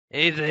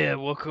Hey there,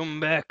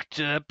 welcome back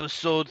to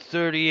episode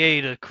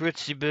 38 of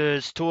Critsy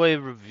Bear's Toy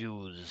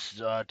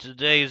Reviews.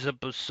 Today's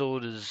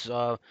episode is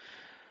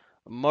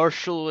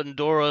Marshall and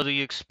Dora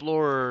the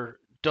Explorer,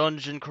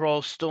 Dungeon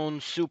Crawl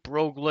Stone Soup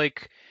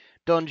Roguelike,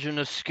 Dungeon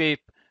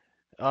Escape,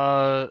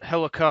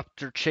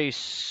 Helicopter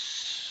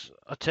Chase,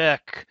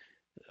 Attack,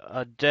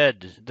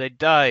 Dead. They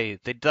die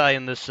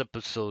in this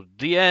episode.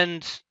 The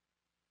end!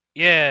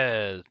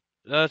 Yeah!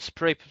 Let's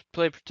play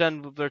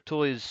pretend with their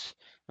toys.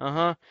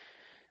 Uh-huh.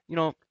 You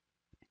know,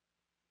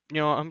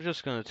 I'm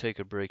just gonna take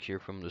a break here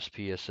from this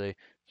PSA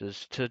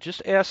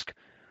just ask,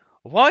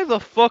 why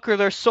the fuck are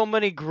there so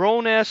many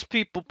grown ass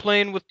people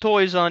playing with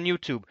toys on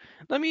YouTube?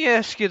 Let me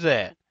ask you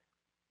that.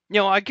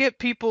 I get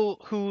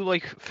people who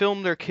like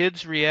film their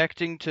kids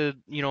reacting to,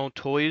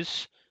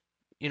 toys,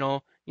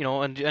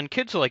 and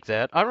kids like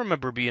that. I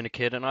remember being a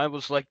kid and I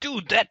was like,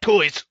 dude, that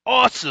toy's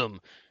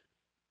awesome.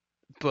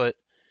 But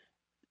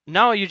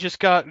now you just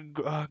got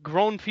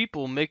grown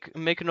people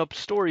making up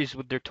stories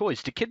with their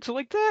toys. Do kids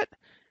like that?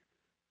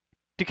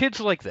 Do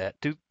kids like that?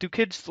 Do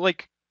kids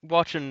like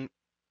watching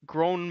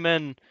grown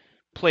men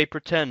play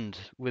pretend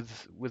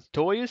with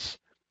toys?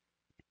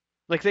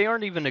 Like they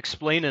aren't even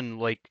explaining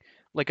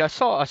like I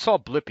saw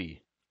Blippy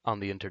on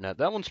the internet.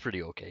 That one's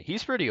pretty okay.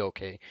 He's pretty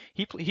okay.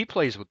 He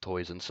plays with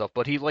toys and stuff,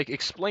 but he like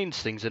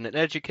explains things in an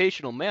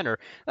educational manner.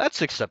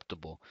 That's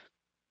acceptable.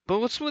 But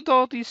what's with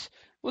all these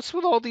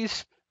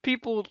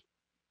people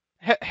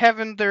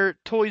having their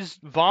toys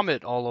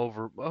vomit all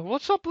over?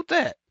 What's up with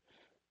that?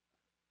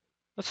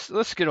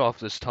 Let's get off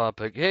this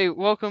topic. Hey,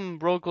 welcome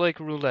Roguelike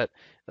Roulette.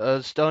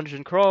 It's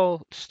Dungeon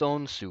Crawl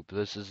Stone Soup.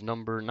 This is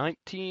number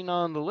 19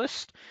 on the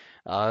list.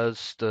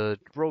 It's the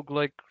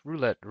Roguelike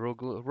Roulette,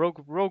 Rogue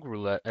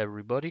Roulette,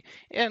 everybody.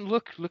 And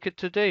look at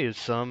today.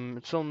 It's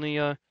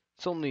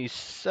only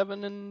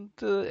 7 in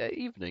the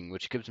evening,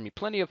 which gives me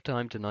plenty of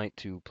time tonight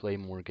to play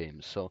more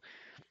games. So,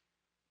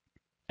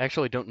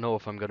 actually don't know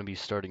if I'm going to be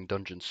starting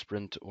Dungeon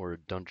Sprint or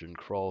Dungeon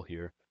Crawl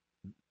here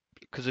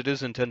because it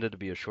is intended to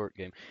be a short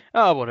game.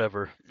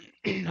 Whatever.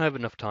 I have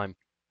enough time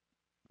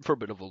for a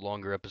bit of a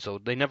longer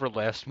episode. They never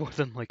last more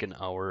than like an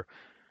hour.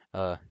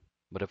 Uh,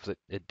 but if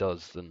it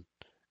does, then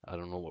I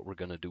don't know what we're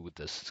gonna do with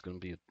this. It's gonna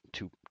be a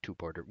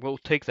two-parter. We'll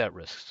take that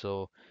risk.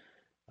 So,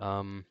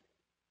 um,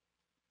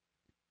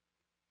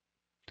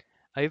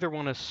 I either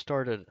want to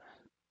start it.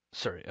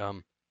 Sorry. I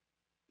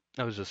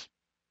was just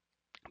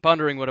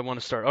pondering what I want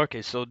to start.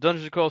 Okay, so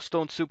Dungeon Crawl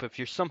Stone Soup, if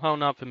you're somehow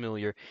not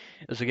familiar,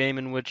 is a game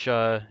in which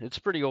it's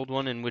a pretty old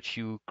one in which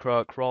you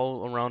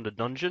crawl around a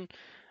dungeon.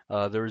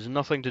 There is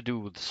nothing to do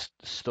with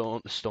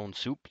stone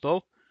soup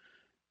though.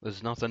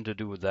 There's nothing to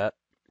do with that.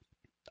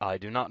 I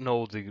do not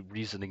know the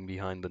reasoning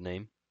behind the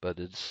name, but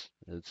it's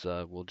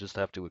we'll just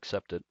have to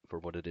accept it for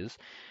what it is.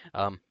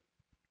 Um,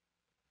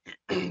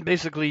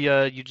 basically,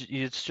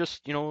 it's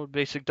just a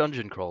basic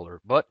dungeon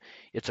crawler, but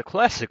it's a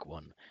classic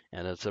one,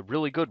 and it's a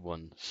really good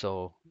one.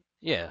 So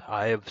yeah,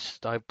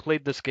 I've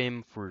played this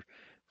game for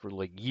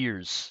like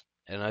years,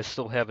 and I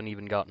still haven't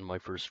even gotten my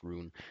first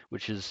rune,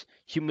 which is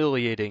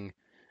humiliating.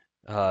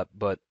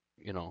 But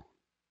you know,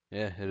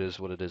 yeah, it is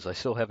what it is. I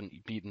still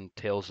haven't beaten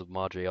Tales of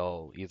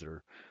Maj'Al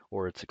either,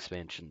 or its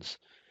expansions,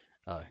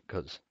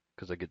 because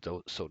I get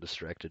so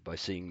distracted by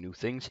seeing new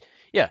things.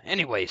 Yeah.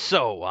 Anyway,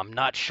 so I'm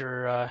not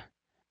sure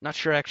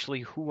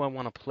actually who I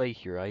want to play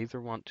here. I either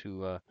want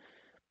to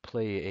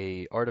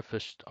play a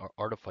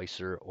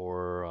artificer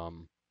or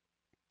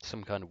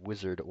some kind of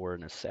wizard or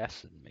an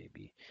assassin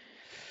maybe.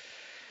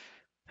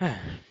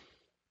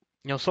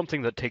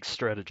 Something that takes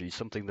strategy,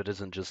 something that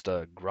isn't just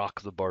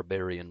Grok the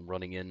barbarian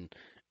running in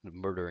and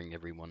murdering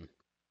everyone.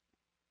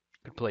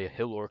 Could play a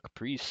hill orc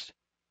priest.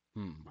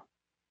 Hmm.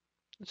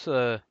 It's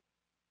a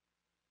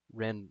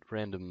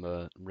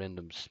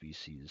random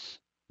species.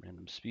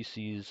 Random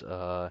species.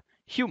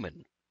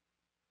 Human.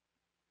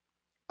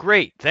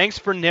 Great. Thanks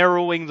for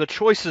narrowing the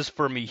choices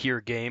for me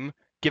here, game.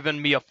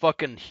 Giving me a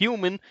fucking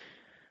human.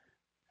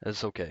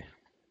 That's okay.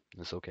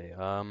 That's okay.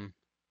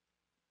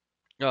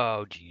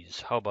 Oh,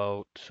 geez. How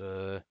about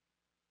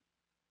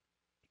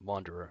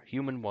wanderer?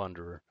 Human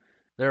wanderer.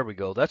 There we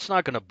go. That's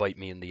not gonna bite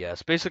me in the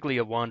ass. Basically,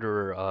 a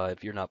wanderer,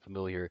 if you're not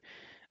familiar,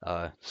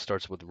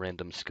 starts with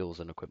random skills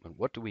and equipment.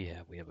 What do we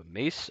have? We have a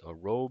mace, a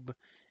robe,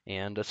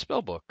 and a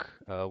spellbook.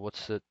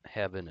 What's it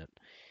have in it?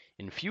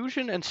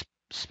 Infusion and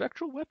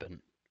spectral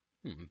weapon.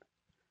 Hmm.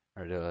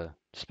 Alright,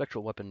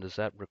 spectral weapon, does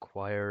that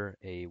require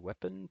a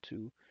weapon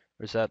to,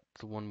 or is that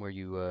the one where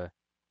you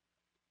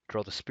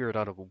draw the spirit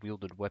out of a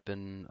wielded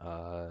weapon,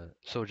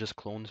 so it just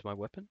clones my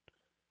weapon?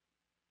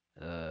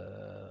 And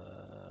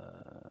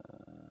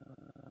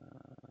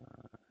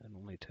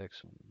only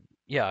text.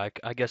 Yeah,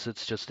 I guess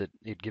it's just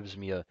it gives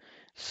me a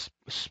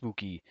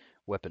spooky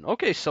weapon.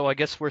 Okay, so I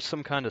guess we're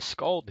some kind of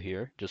skald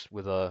here, just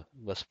with a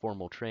less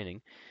formal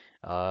training.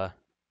 Uh,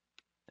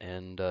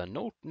 and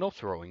no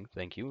throwing,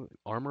 thank you.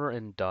 Armor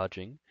and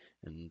dodging,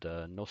 and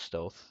no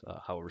stealth.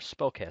 However,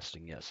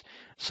 spellcasting, yes.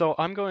 So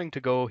I'm going to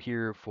go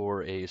here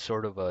for a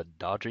sort of a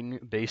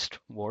dodging-based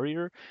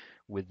warrior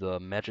with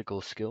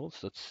magical skills.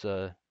 That's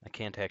I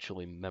can't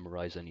actually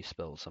memorize any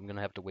spells. So I'm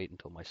gonna have to wait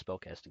until my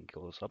spellcasting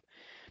goes up.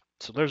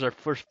 So there's our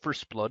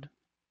first blood.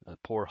 A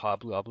poor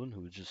hobgoblin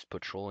who was just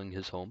patrolling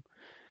his home,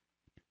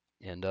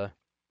 and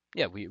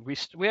yeah, we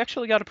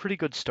actually got a pretty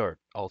good start,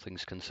 all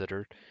things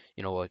considered.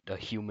 You know, a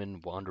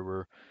human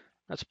wanderer.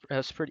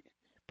 That's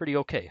pretty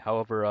okay.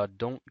 However,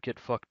 don't get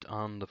fucked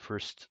on the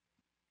first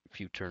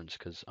few turns,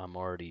 because I'm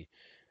already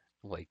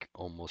like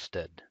almost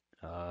dead.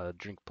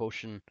 Drink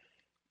potion.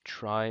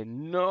 Try.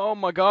 No,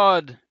 my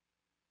God.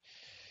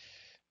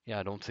 Yeah,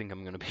 I don't think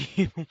I'm gonna be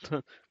able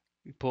to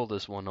pull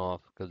this one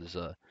off, because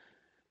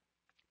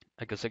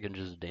I guess I can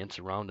just dance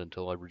around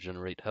until I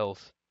regenerate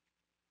health.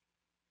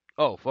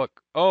 Oh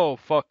fuck. Oh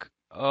fuck.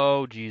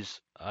 Oh jeez.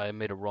 I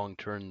made a wrong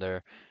turn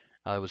there.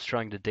 I was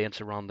trying to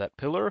dance around that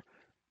pillar.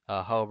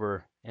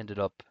 However, ended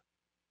up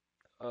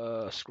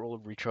scroll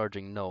of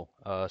recharging. No.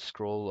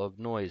 Scroll of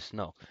noise.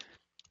 No.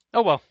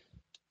 Oh well.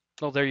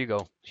 Oh, there you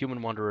go.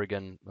 Human wanderer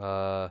again.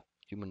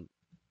 Human.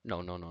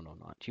 No, no, no, no,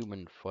 not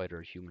human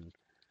fighter. Human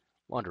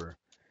wanderer.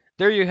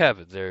 There you have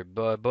it there,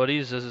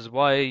 buddies. This is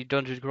why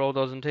Dungeon Crawl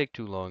doesn't take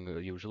too long,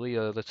 usually.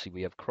 Let's see,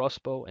 we have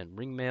crossbow and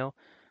ring mail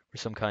for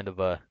some kind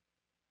of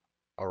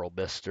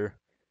Arlbester.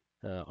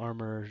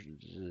 Armor,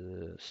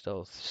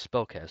 stealth,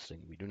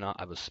 spellcasting. We do not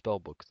have a spell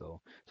book, though,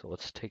 so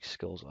let's take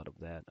skills out of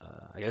that.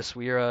 I guess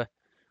we're a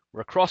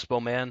crossbow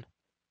man.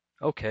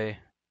 Okay.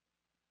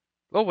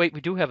 Oh, wait,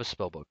 we do have a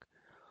spell book.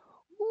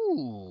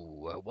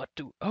 Ooh, what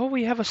do... Oh,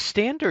 we have a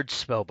standard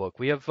spell book.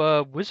 We have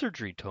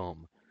Wizardry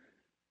Tome.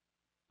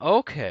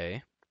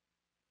 Okay.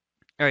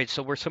 Alright,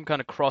 so we're some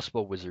kind of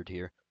crossbow wizard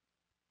here.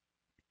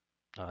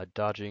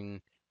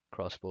 Dodging,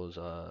 crossbows,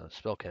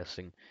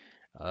 spellcasting.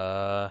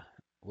 Uh,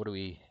 what do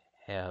we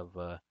have?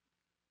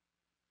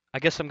 I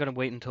guess I'm gonna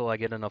wait until I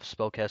get enough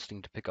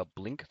spellcasting to pick up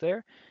blink there.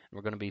 And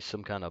we're gonna be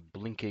some kind of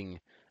blinking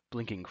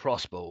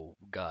crossbow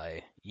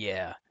guy.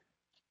 Yeah,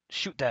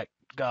 shoot that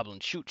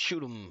goblin. Shoot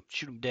him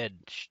dead.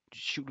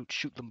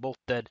 Shoot them both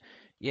dead.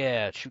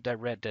 Yeah, shoot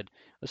that rat dead.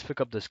 Let's pick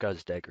up this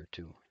guy's dagger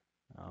too.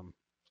 Um,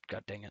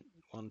 God dang it.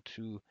 One,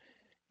 two.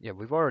 Yeah,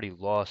 we've already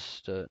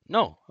lost.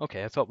 No,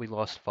 okay, I thought we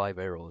lost 5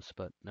 arrows,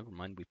 but never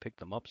mind, we picked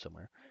them up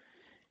somewhere.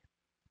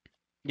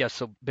 Yeah,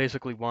 so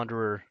basically,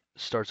 Wanderer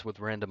starts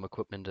with random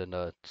equipment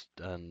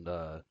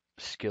and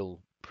skill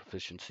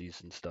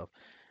proficiencies and stuff.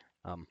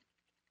 Um,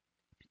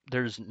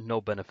 there's no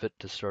benefit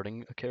to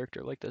starting a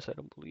character like this, I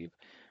don't believe.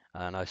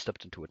 And I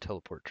stepped into a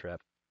teleport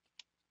trap.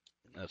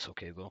 That's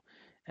okay though.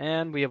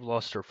 And we have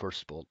lost our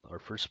first bolt. Our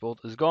first bolt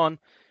is gone.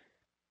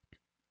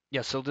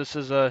 Yeah, so this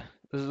is a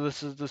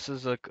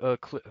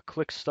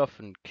click stuff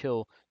and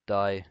kill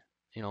die.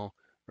 You know,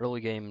 early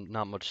game,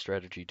 not much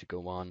strategy to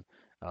go on.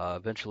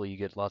 Eventually, you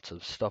get lots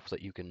of stuff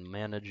that you can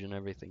manage and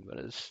everything, but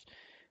it's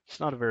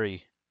not a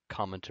very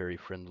commentary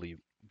friendly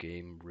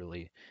game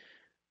really.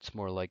 It's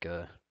more like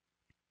a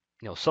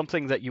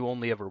something that you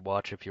only ever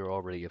watch if you're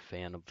already a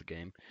fan of the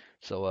game.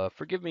 So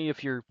forgive me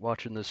if you're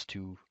watching this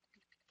to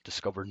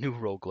discover new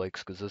roguelikes,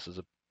 because this is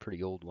a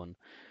pretty old one.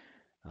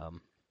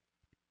 Um,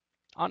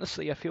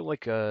 honestly, I feel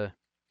like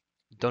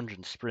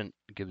Dungeon Sprint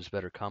gives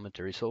better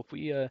commentary. So if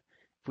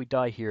we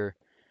die here,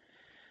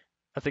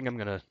 I think I'm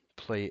gonna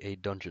play a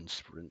Dungeon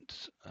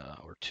Sprint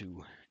or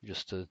two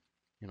just to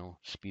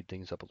speed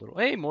things up a little.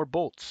 Hey, more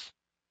bolts.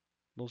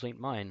 Those ain't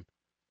mine.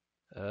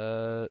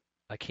 Uh,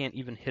 I can't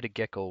even hit a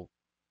gecko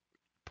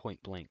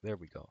point blank. There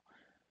we go.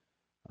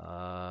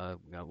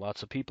 We got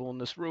lots of people in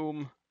this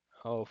room.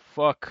 Oh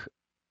fuck.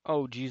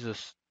 Oh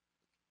Jesus.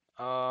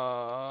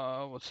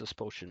 What's this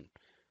potion?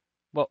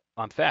 Well,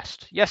 I'm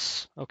fast.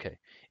 Yes. Okay.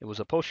 It was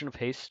a potion of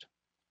haste.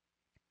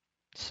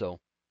 So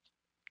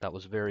that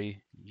was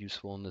very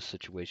useful in this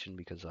situation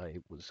because I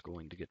was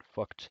going to get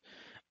fucked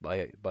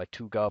by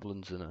two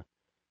goblins and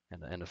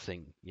a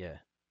thing. Yeah.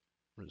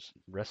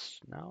 Rest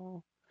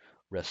now?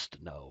 Rest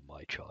now,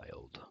 my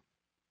child.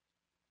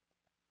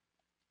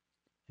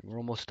 And we're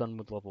almost done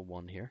with level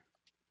 1 here.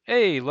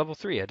 Hey, level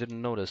 3. I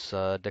didn't notice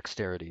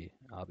dexterity,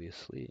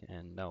 obviously,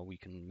 and now we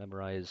can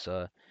memorize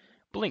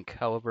blink.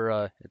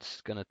 However,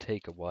 it's gonna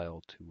take a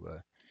while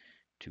to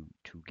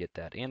get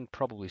that, and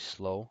probably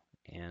slow.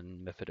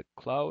 And mephitic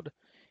cloud.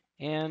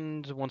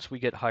 And once we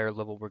get higher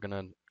level, we're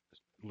gonna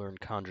learn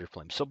Conjure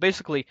Flame. So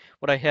basically,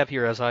 what I have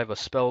here is I have a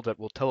spell that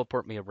will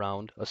teleport me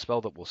around, a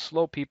spell that will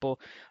slow people,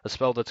 a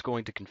spell that's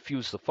going to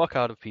confuse the fuck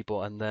out of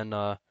people, and then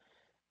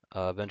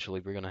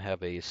eventually we're going to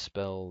have a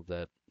spell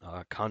that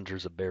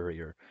conjures a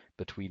barrier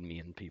between me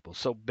and people.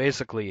 So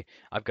basically,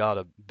 I've got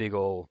a big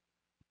old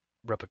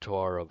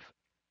repertoire of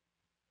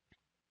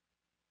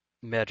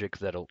magic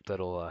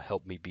that'll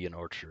help me be an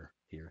archer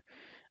here.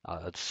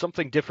 It's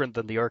something different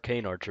than the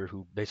arcane archer,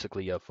 who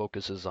basically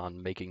focuses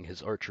on making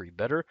his archery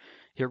better.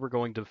 Here we're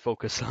going to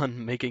focus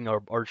on making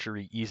our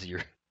archery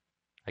easier,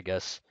 I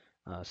guess.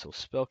 So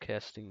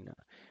spellcasting.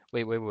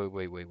 Wait.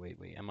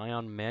 Am I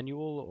on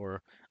manual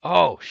or?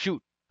 Oh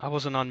shoot! I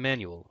wasn't on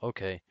manual.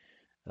 Okay.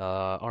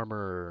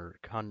 Armor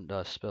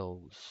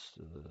spells.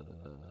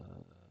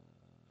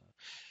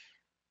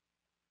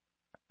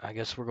 I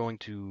guess we're going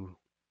to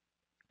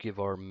give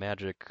our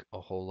magic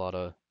a whole lot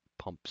of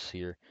pumps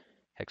here.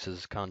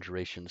 Hexes,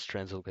 conjurations,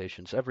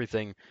 translocations,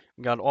 everything.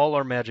 We got all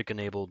our magic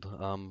enabled.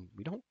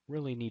 We don't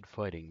really need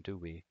fighting, do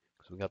we?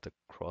 Because we got the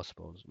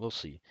crossbows. We'll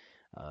see.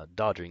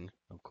 Dodging,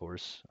 of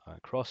course.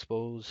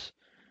 Crossbows.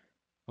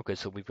 Okay,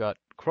 so we've got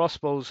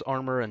crossbows,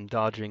 armor, and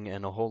dodging,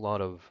 and a whole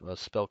lot of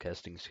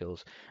spellcasting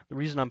skills. The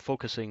reason I'm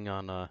focusing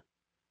on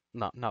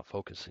not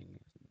focusing.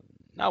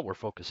 Now we're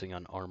focusing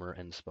on armor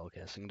and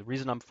spellcasting. The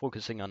reason I'm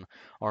focusing on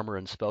armor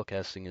and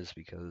spellcasting is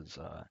because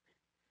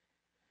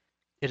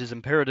it is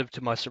imperative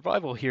to my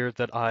survival here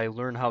that I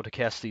learn how to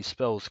cast these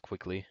spells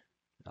quickly,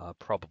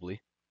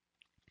 probably.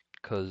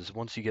 Because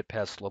once you get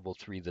past level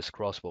 3, this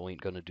crossbow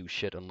ain't gonna do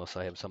shit unless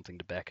I have something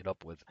to back it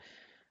up with.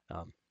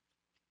 Um,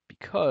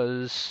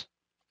 because,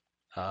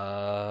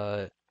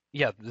 yeah,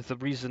 the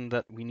reason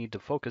that we need to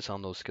focus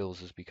on those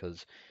skills is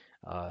because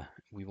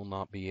we will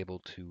not be able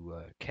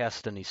to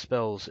cast any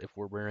spells if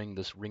we're wearing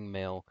this ring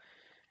mail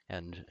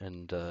and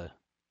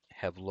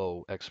have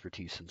low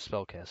expertise in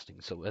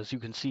spellcasting. So as you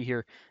can see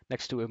here,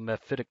 next to a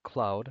mephitic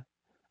cloud.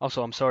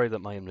 Also, I'm sorry that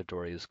my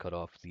inventory is cut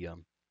off. The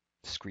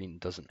screen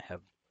doesn't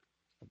have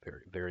a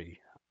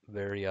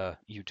very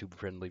YouTube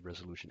friendly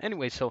resolution.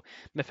 Anyway, so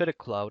mephitic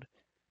cloud.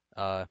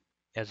 Uh,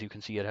 as you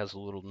can see, it has a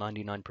little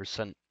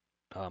 99%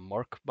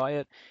 mark by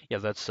it. Yeah,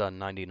 that's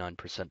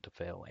 99% to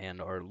fail.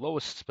 And our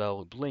lowest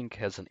spell, Blink,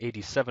 has an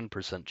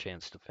 87%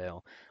 chance to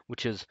fail,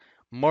 which is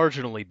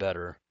marginally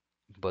better,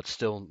 but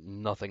still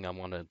nothing I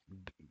want to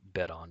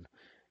bet on.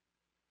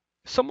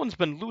 Someone's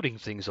been looting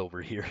things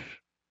over here.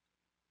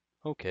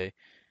 Okay.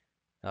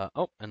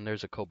 Oh, and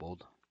there's a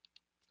kobold.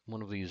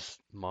 One of these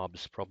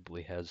mobs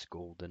probably has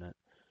gold in it.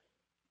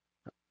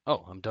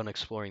 Oh, I'm done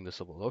exploring this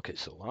level. Okay,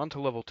 so on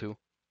to level 2.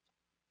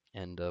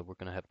 And we're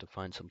going to have to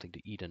find something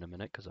to eat in a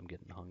minute because I'm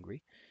getting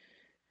hungry.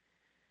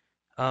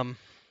 Um,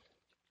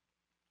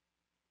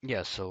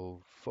 yeah,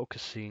 so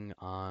focusing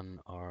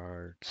on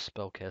our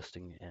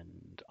spellcasting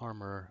and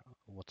armor.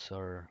 What's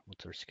our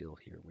skill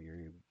here?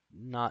 We're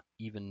not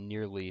even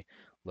nearly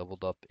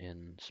leveled up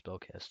in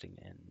spellcasting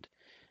and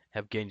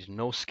have gained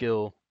no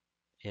skill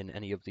in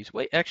any of these.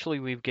 Wait, actually,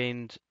 we've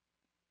gained zero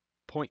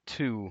point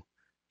 0.2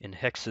 in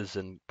hexes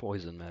and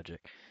poison magic.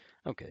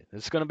 Okay,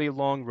 it's going to be a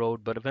long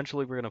road, but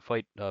eventually we're going to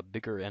fight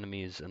bigger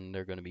enemies, and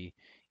they're going to be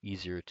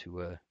easier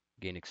to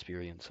gain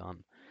experience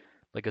on.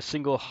 Like a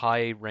single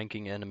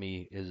high-ranking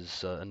enemy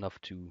is enough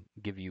to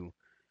give you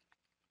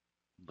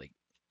like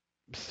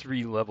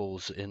 3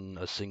 levels in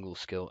a single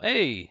skill.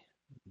 Hey,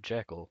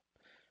 Jackal.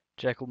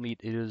 Jackal meat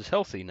is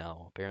healthy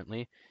now,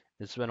 apparently.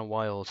 It's been a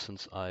while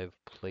since I've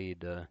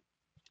played.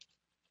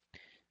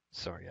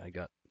 Sorry, I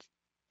got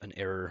an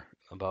error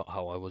about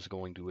how I was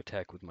going to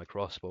attack with my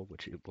crossbow,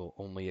 which it will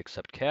only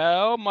accept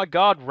Oh my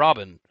god,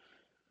 Robin!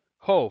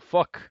 Oh,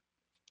 fuck.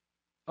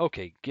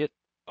 Okay, get...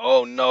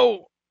 Oh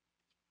no!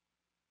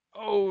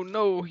 Oh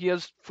no, he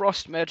has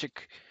frost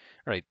magic.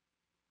 Alright,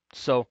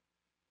 so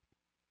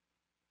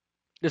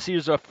this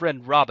here's our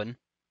friend Robin,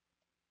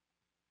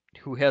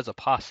 who has a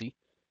posse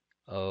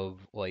of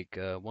like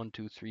 1,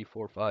 2, 3,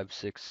 4, 5,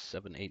 6,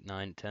 7, 8,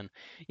 9, 10.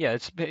 Yeah,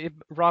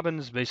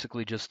 Robin's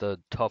basically just a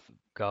tough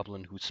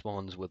goblin who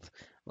spawns with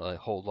a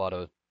whole lot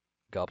of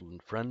goblin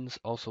friends.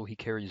 Also, he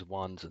carries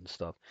wands and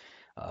stuff.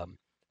 Um,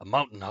 a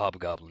mountain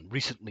hobgoblin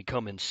recently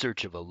come in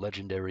search of a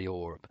legendary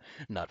orb.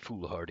 Not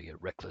foolhardy or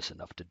reckless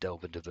enough to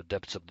delve into the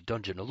depths of the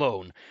dungeon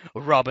alone,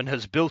 Robin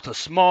has built a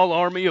small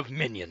army of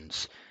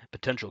minions.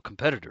 Potential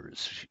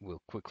competitors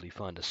will quickly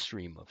find a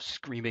stream of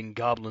screaming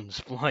goblins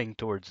flying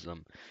towards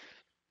them.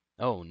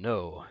 Oh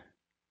no.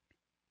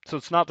 So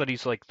it's not that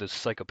he's like this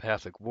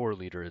psychopathic war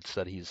leader, it's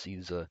that he's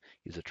a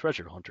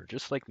treasure hunter,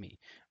 just like me.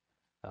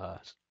 Uh,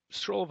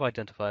 Scroll of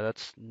Identify,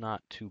 that's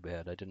not too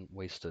bad. I didn't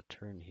waste a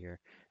turn here.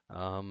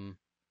 Um,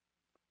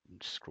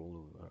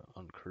 Scroll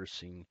of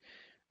Uncursing.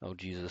 Oh,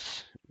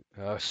 Jesus.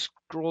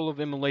 Scroll of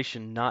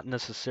Immolation, not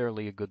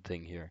necessarily a good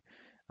thing here.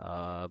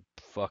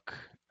 Fuck.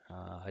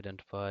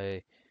 Identify.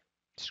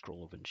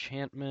 Scroll of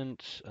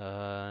Enchantment.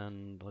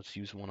 And let's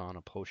use one on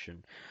a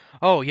potion.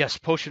 Oh, yes,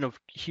 Potion of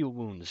Heal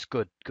Wounds.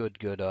 Good, good,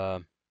 good.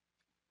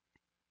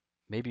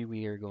 Maybe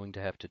we are going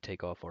to have to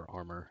take off our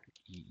armor.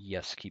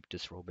 Yes, keep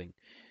disrobing.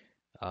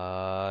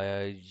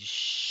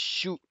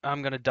 Shoot,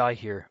 I'm gonna die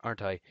here,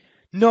 aren't I?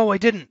 No, I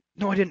didn't.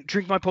 No, I didn't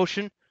drink my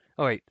potion.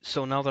 All right,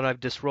 so now that I've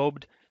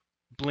disrobed,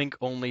 Blink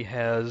only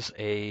has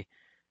a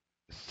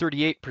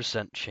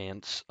 38%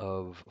 chance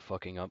of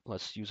fucking up.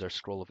 Let's use our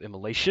Scroll of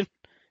Immolation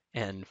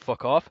and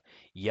fuck off.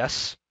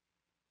 Yes.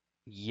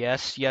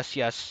 Yes, yes,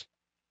 yes.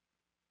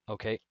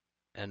 Okay.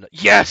 And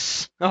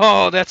yes!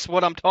 Oh, that's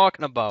what I'm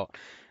talking about.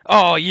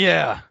 Oh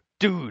yeah,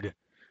 dude.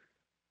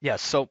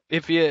 Yes, so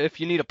if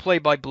you need a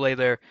play-by-play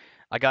there,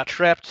 I got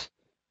trapped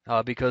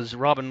because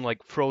Robin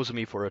like froze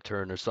me for a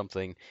turn or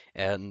something,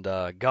 and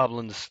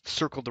goblins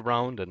circled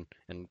around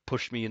and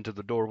pushed me into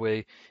the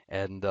doorway,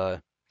 and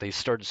they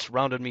started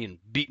surrounding me and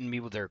beating me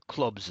with their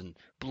clubs and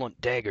blunt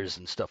daggers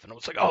and stuff. And I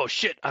was like, oh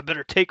shit, I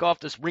better take off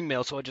this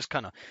ringmail. So I just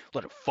kind of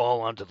let it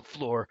fall onto the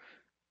floor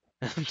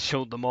and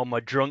showed them all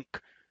my junk,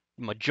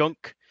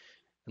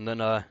 and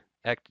then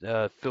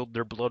filled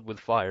their blood with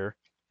fire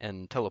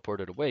and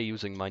teleported away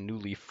using my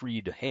newly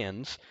freed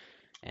hands,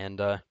 and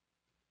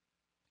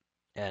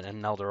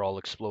and now they're all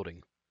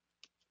exploding.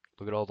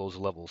 Look at all those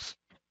levels.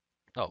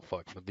 Oh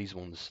fuck, but these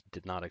ones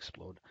did not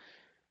explode.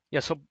 Yeah,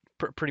 so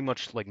pretty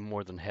much like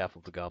more than half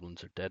of the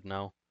goblins are dead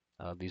now.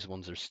 These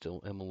ones are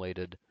still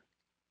immolated.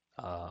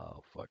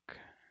 Fuck.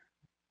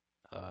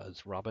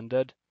 Is Robin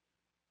dead?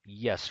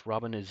 Yes,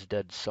 Robin is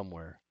dead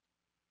somewhere.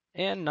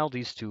 And now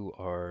these two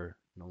are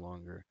no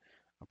longer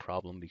a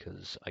problem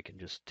because I can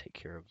just take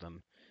care of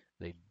them.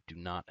 They do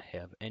not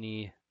have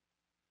any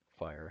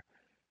fire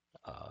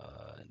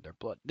in their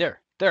blood.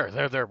 There.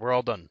 We're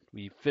all done.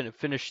 We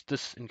finished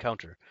this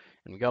encounter,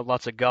 and we got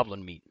lots of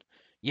goblin meat.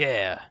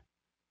 Yeah.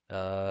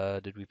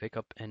 Did we pick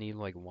up any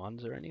like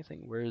wands or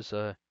anything? Where's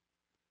our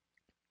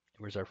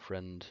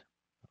friend?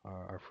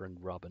 Our friend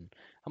Robin.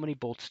 How many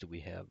bolts do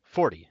we have?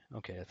 40.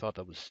 Okay, I thought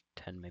that was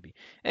 10 maybe.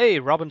 Hey,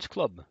 Robin's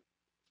club.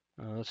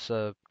 Let's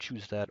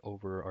choose that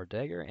over our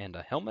dagger and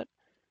a helmet.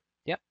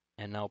 Yep.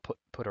 And now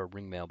put our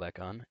ring mail back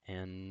on.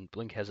 And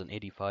Blink has an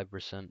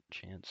 85%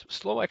 chance.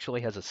 Slow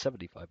actually has a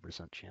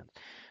 75% chance.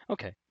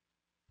 Okay.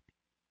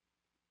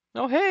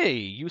 Oh hey,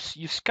 you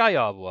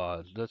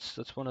Skyawa.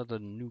 That's one of the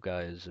new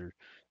guys or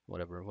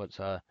whatever. What's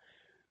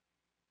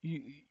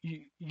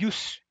you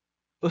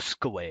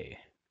Uskaway.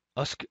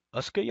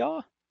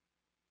 Uskaya?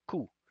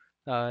 Cool.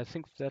 I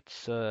think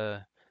that's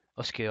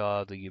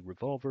Uskaya. The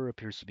revolver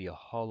appears to be a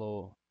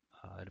hollow.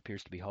 It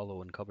appears to be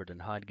hollow and covered in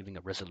hide, giving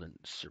a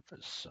resonant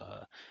surface.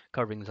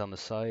 Carvings on the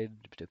side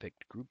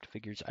depict grouped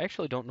figures. I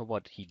actually don't know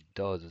what he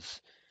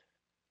does.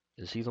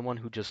 Is he the one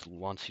who just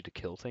wants you to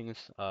kill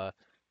things?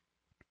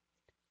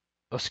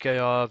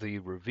 Uskaya, the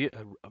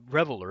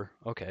reveler,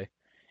 okay,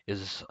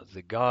 is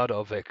the god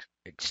of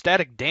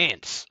ecstatic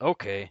dance.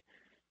 Okay.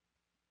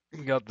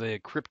 We got the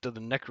Crypt of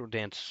the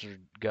Necrodancer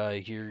guy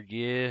here,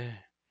 yeah.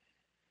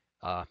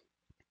 Uh,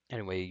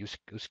 Anyway,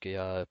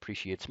 Uskia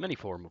appreciates many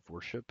forms of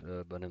worship,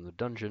 but in the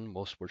dungeon,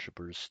 most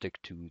worshippers stick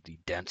to the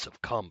dance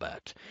of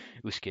combat.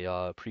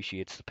 Uskia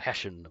appreciates the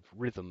passion and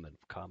rhythm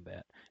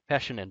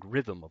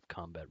of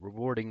combat,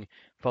 rewarding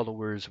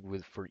followers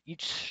with for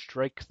each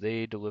strike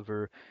they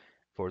deliver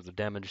for the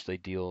damage they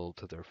deal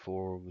to their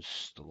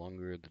foes. The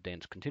longer the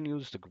dance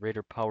continues, the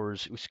greater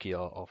powers Uskia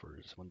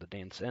offers. When the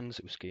dance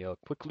ends, Uskia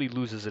quickly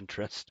loses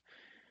interest.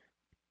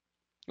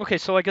 Okay,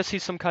 so I guess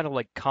he's some kind of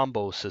like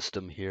combo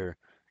system here.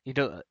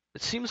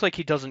 It seems like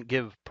he doesn't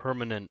give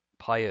permanent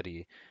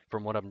piety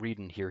from what I'm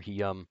reading here.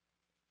 He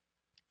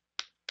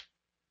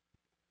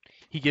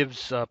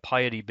gives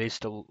piety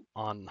based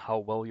on how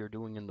well you're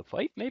doing in the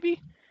fight,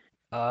 maybe?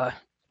 Uh,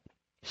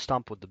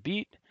 Stomp with the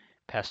beat,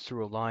 pass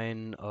through a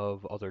line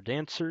of other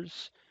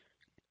dancers.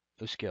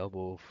 Uscal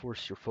will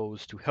force your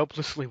foes to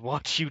helplessly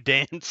watch you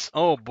dance.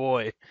 Oh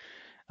boy.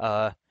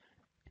 Uh,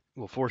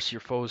 will force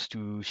your foes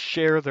to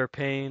share their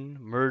pain,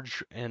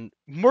 merge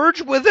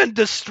with and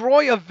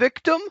destroy a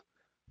victim?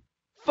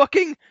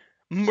 Fucking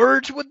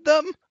merge with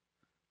them?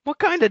 What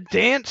kind of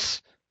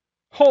dance?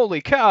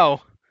 Holy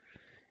cow!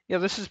 Yeah,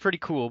 this is pretty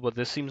cool, but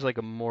this seems like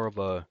a more of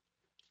a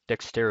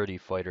dexterity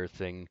fighter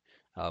thing,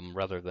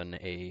 rather than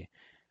a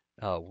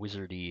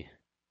wizardy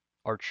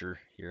archer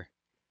here.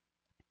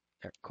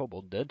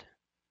 Kobold dead.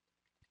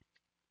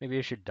 Maybe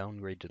I should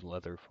downgrade to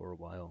leather for a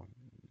while.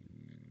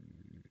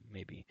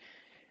 Maybe.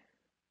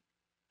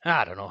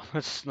 I don't know.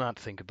 Let's not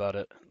think about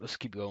it. Let's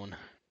keep going.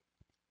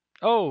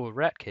 Oh,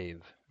 rat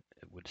cave.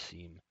 It would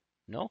seem.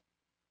 No?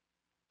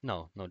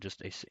 No,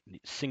 just a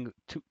single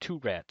two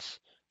rats.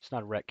 It's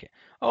not a rat cave.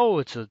 Oh,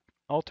 it's a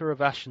altar of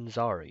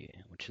Ashinzari,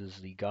 which is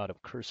the god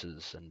of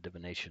curses and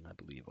divination, I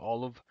believe.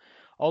 All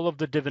of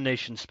the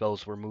divination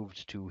spells were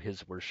moved to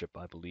his worship,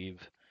 I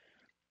believe.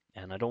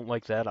 And I don't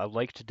like that. I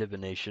liked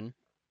divination.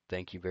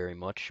 Thank you very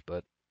much,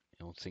 but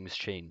things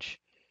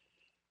change.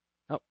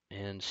 Oh,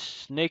 and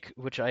snake,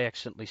 which I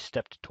accidentally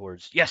stepped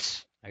towards.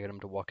 Yes, I got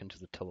him to walk into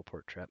the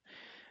teleport trap,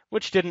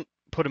 which didn't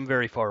put him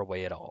very far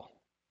away at all.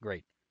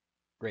 Great.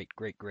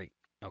 Great.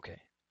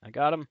 Okay, I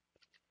got him.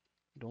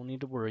 Don't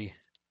need to worry.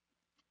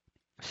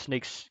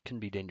 Snakes can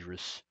be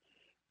dangerous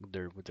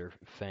with their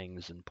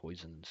fangs and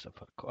poison and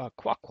stuff.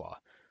 Quokka.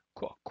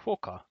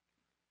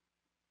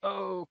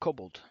 Oh,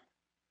 kobold.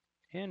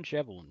 And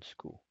javelins.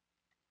 Cool.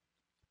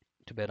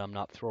 Too bad I'm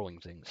not throwing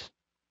things.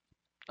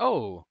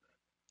 Oh,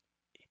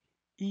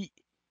 e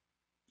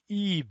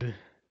Eeb.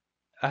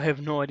 I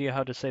have no idea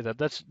how to say that.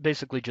 That's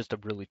basically just a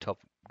really tough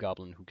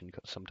goblin who can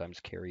sometimes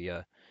carry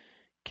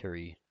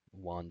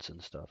wands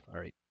and stuff. All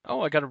right.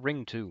 Oh, I got a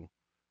ring too.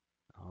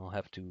 I'll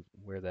have to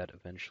wear that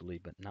eventually,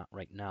 but not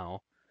right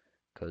now,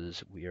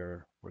 because we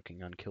are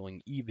working on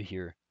killing Eve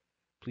here.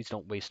 Please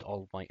don't waste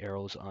all of my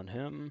arrows on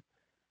him.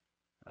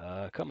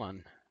 Come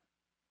on.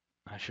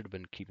 I should have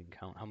been keeping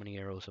count. How many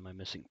arrows am I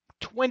missing?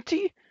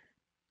 20?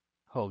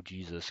 Oh,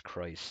 Jesus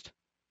Christ.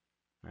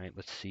 All right,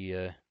 let's see.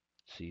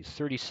 See,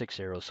 36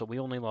 arrows. So we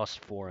only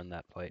lost 4 in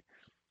that fight.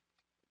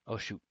 Oh,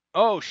 shoot.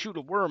 Oh, shoot,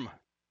 a worm.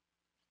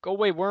 Go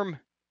away, worm.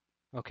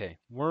 Okay,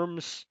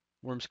 worms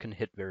can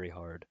hit very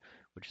hard,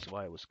 which is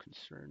why I was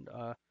concerned.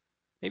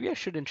 Maybe I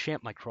should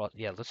enchant my cross.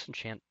 Yeah, let's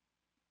enchant.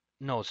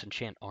 No, it's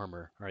enchant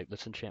armor. All right,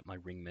 let's enchant my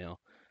ring mail.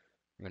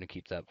 I'm gonna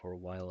keep that for a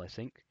while, I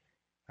think.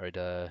 All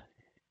right,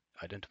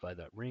 identify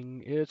that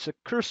ring. It's a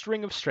cursed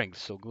ring of strength,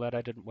 so glad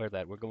I didn't wear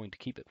that. We're going to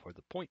keep it for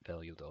the point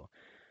value, though.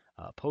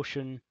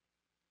 Potion.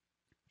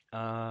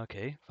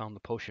 Okay, found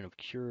the potion of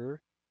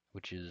cure,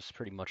 which is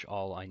pretty much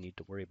all I need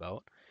to worry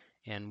about.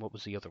 And what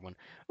was the other one?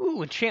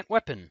 Ooh, enchant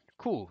weapon.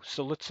 Cool.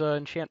 So let's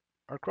enchant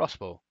our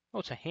crossbow. Oh,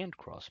 it's a hand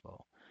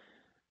crossbow.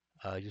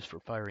 Used for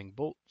firing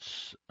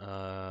bolts.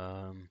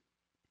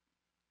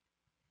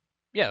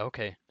 Yeah,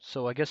 okay.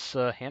 So I guess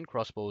hand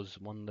crossbow is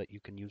one that you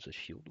can use a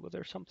shield with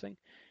or something.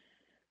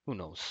 Who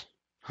knows?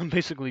 I'm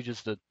basically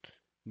just a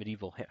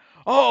medieval hand.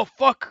 Oh,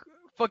 fuck!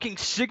 Fucking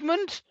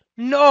Sigmund?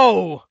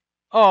 No!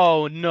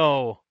 Oh,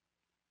 no.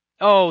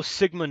 Oh,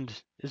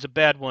 Sigmund is a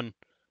bad one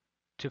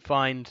to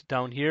find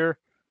down here.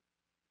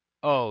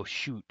 Oh,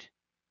 shoot.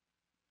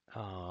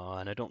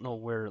 And I don't know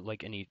where,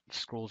 like, any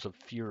scrolls of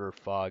fear or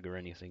fog or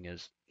anything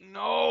is.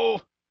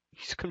 No!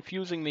 He's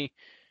confusing me.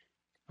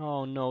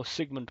 Oh, no,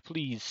 Sigmund,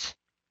 please.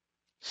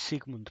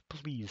 Sigmund,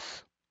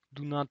 please.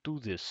 Do not do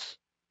this.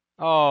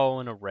 Oh,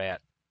 and a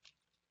rat.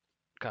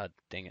 God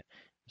dang it.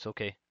 It's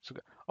okay. It's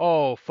okay.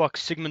 Oh, fuck,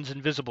 Sigmund's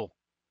invisible.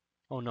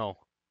 Oh, no.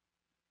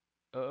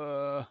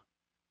 Uh,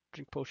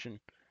 drink potion.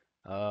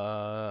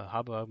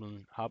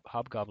 Hobgoblin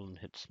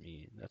hits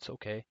me. That's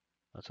okay.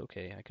 That's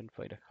okay. I can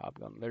fight a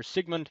hobgoblin. There's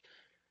Sigmund.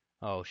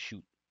 Oh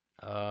shoot.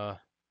 Uh,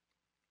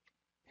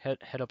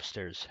 head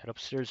upstairs. Head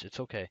upstairs. It's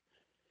okay.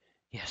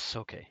 Yes,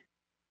 okay.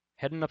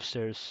 Heading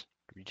upstairs.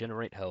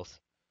 Regenerate health.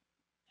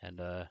 And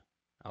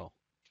oh,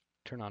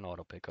 turn on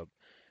auto pickup.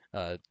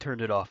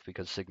 Turned it off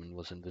because Sigmund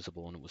was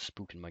invisible and it was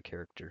spooking my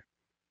character.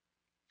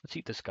 Let's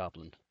eat this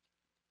goblin.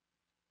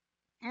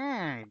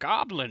 Mmm,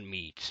 goblin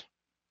meat.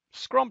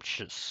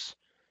 Scrumptious.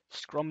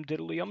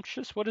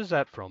 Scrumdiddlyumptious? What is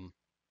that from?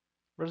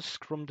 Where is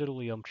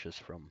Scrumdiddlyumptious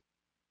from?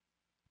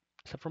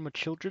 Is that from a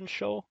children's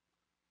show?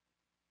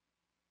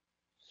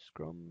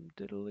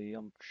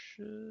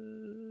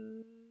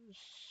 Scrumdiddlyumptious.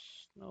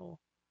 No.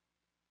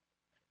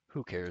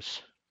 Who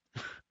cares?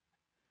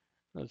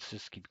 Let's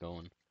just keep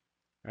going.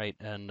 Right,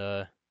 and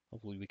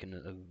hopefully we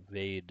can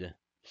evade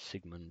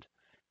Sigmund.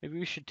 Maybe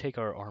we should take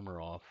our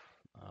armor off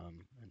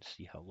and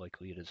see how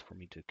likely it is for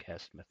me to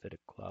cast Mephitic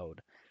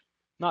Cloud.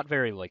 Not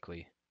very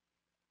likely.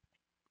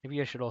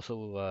 Maybe I should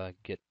also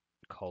get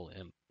Call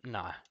Imp.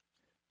 Nah,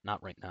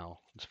 not right now.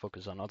 Let's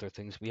focus on other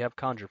things. We have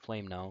Conjure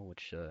Flame now,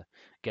 which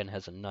again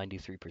has a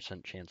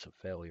 93% chance of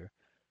failure.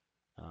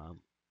 Hold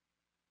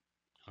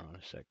on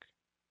a sec.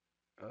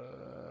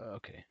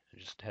 Okay. I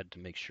just had to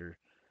make sure.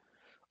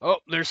 Oh,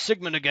 there's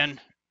Sigmund again.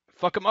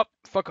 Fuck him up.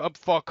 Fuck up.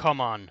 Fuck.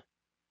 Come on.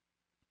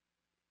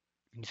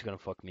 He's gonna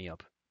fuck me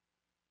up.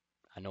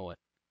 I know it.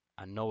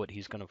 I know it.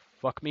 He's gonna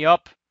fuck me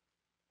up.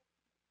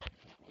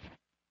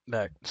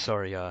 Back.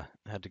 Sorry. I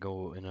had to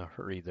go in a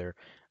hurry there.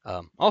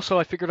 Also,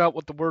 I figured out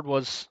what the word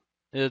was.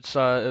 It's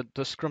the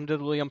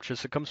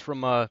scrumdiddlyumptious. It comes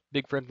from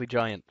Big Friendly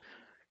Giant.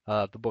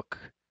 The book.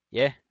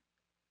 Yeah.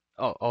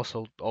 Oh,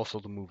 also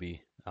the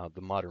movie.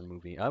 The modern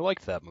movie. I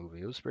liked that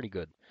movie. It was pretty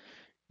good.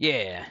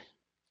 Yeah.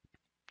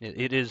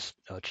 It is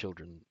a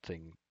children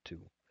thing too.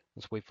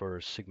 Let's wait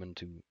for Sigmund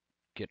to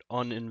get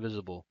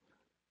uninvisible.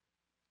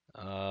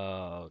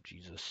 Oh,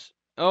 Jesus.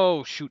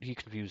 Oh, shoot, he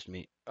confused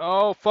me.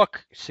 Oh,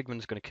 fuck.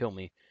 Sigmund's gonna kill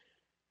me.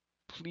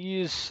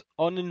 Please,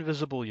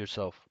 uninvisible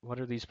yourself. What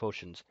are these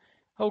potions?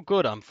 Oh,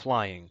 good, I'm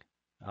flying.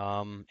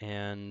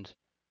 And...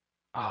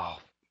 Oh,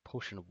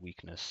 potion of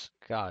weakness.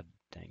 God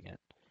dang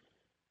it.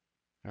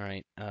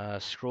 Alright,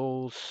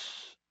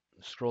 scrolls...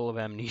 Scroll of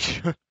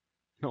amnesia.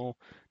 No,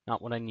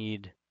 not what I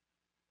need.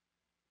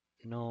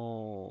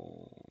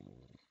 No...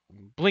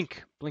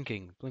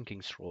 Blinking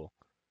scroll.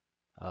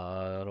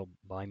 That'll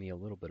buy me a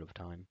little bit of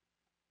time.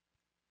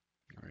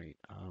 Alright,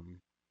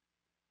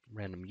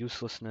 random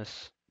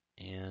uselessness,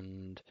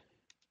 and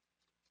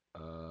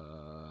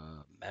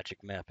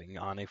magic mapping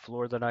on a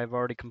floor that I've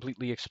already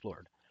completely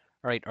explored.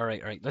 Alright.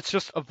 Let's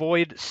just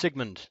avoid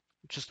Sigmund.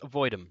 Just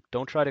avoid him.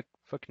 Don't try to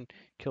fucking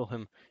kill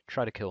him.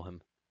 Try to kill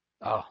him.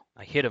 Oh,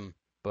 I hit him,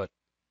 but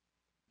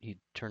he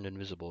turned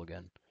invisible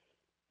again.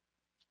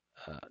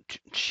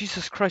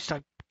 Jesus Christ,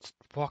 I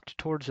walked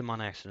towards him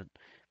on accident.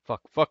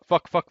 Fuck.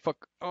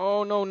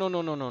 Oh, no.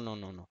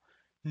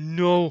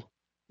 No,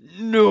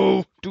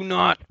 do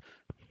not.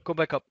 Go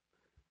back up.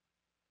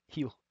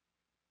 Heal.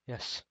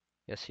 Yes.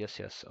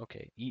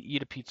 Okay.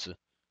 Eat a pizza.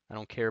 I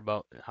don't care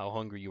about how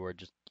hungry you are.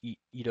 Just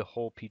eat a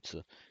whole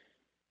pizza.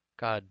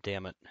 God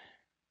damn it.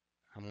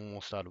 I'm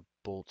almost out of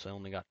bolts. I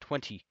only got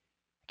 20. I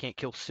can't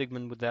kill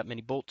Sigmund with that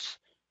many bolts.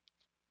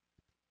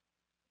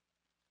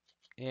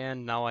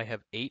 And now I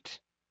have 8.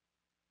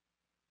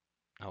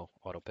 Oh,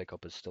 auto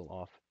pickup is still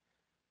off.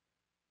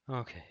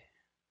 Okay.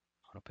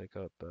 Auto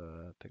pickup,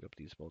 pick up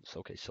these bolts.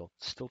 Okay, so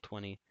still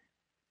 20.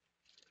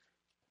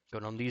 Go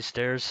down these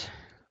stairs.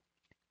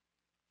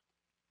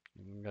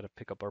 We gotta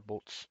pick up our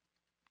bolts.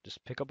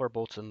 Just pick up our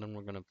bolts and then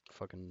we're gonna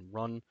fucking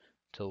run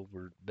till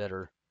we're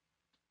better.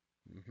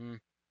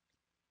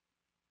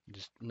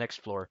 Just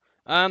next floor.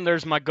 And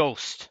there's my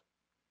ghost.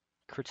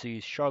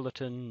 Critsy's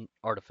charlatan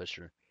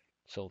artificer.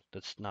 So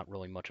that's not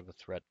really much of a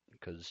threat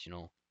because,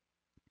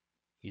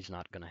 he's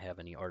not going to have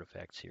any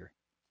artifacts here.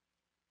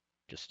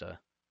 Just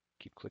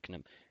keep clicking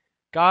him.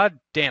 God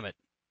damn it.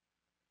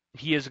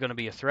 He is going to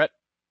be a threat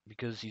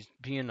because he's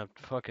being a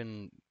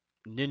fucking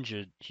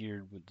ninja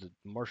here with the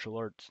martial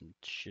arts and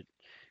shit.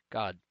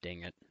 God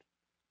dang it.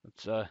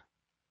 Let's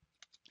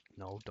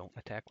no, don't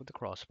attack with the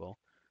crossbow.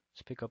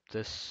 Let's pick up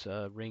this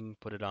ring,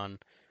 put it on.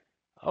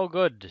 Oh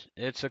good,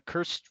 it's a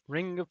cursed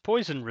ring of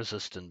poison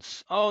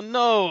resistance. Oh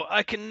no,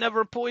 I can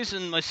never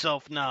poison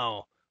myself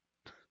now.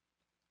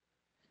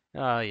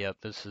 Yeah,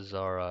 this is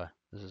our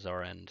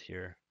end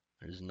here.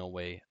 There's no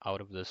way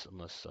out of this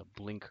unless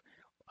blink.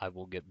 I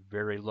will get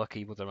very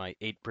lucky with my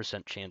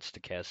 8% chance to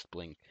cast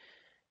blink.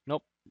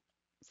 Nope,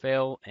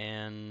 fail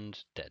and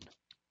dead.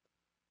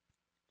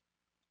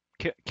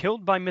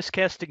 Killed by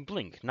miscasting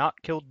blink,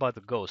 not killed by the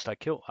ghost.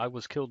 I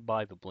was killed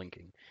by the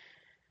blinking.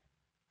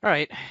 All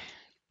right.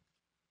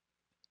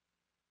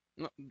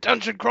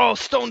 Dungeon crawl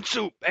stone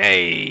soup.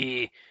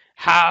 Hey,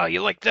 how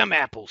you like them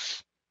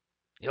apples?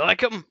 You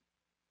like 'em?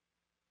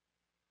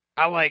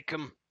 I like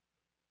 'em.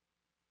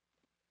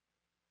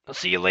 I'll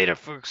see you later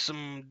for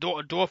some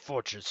door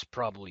fortress,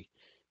 probably,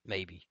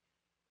 maybe.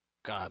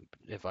 God,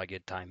 if I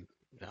get time.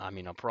 I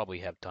mean, I'll probably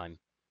have time.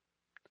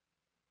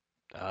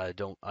 I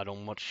don't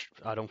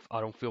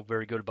feel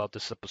very good about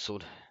this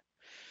episode.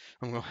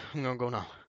 I'm gonna go now.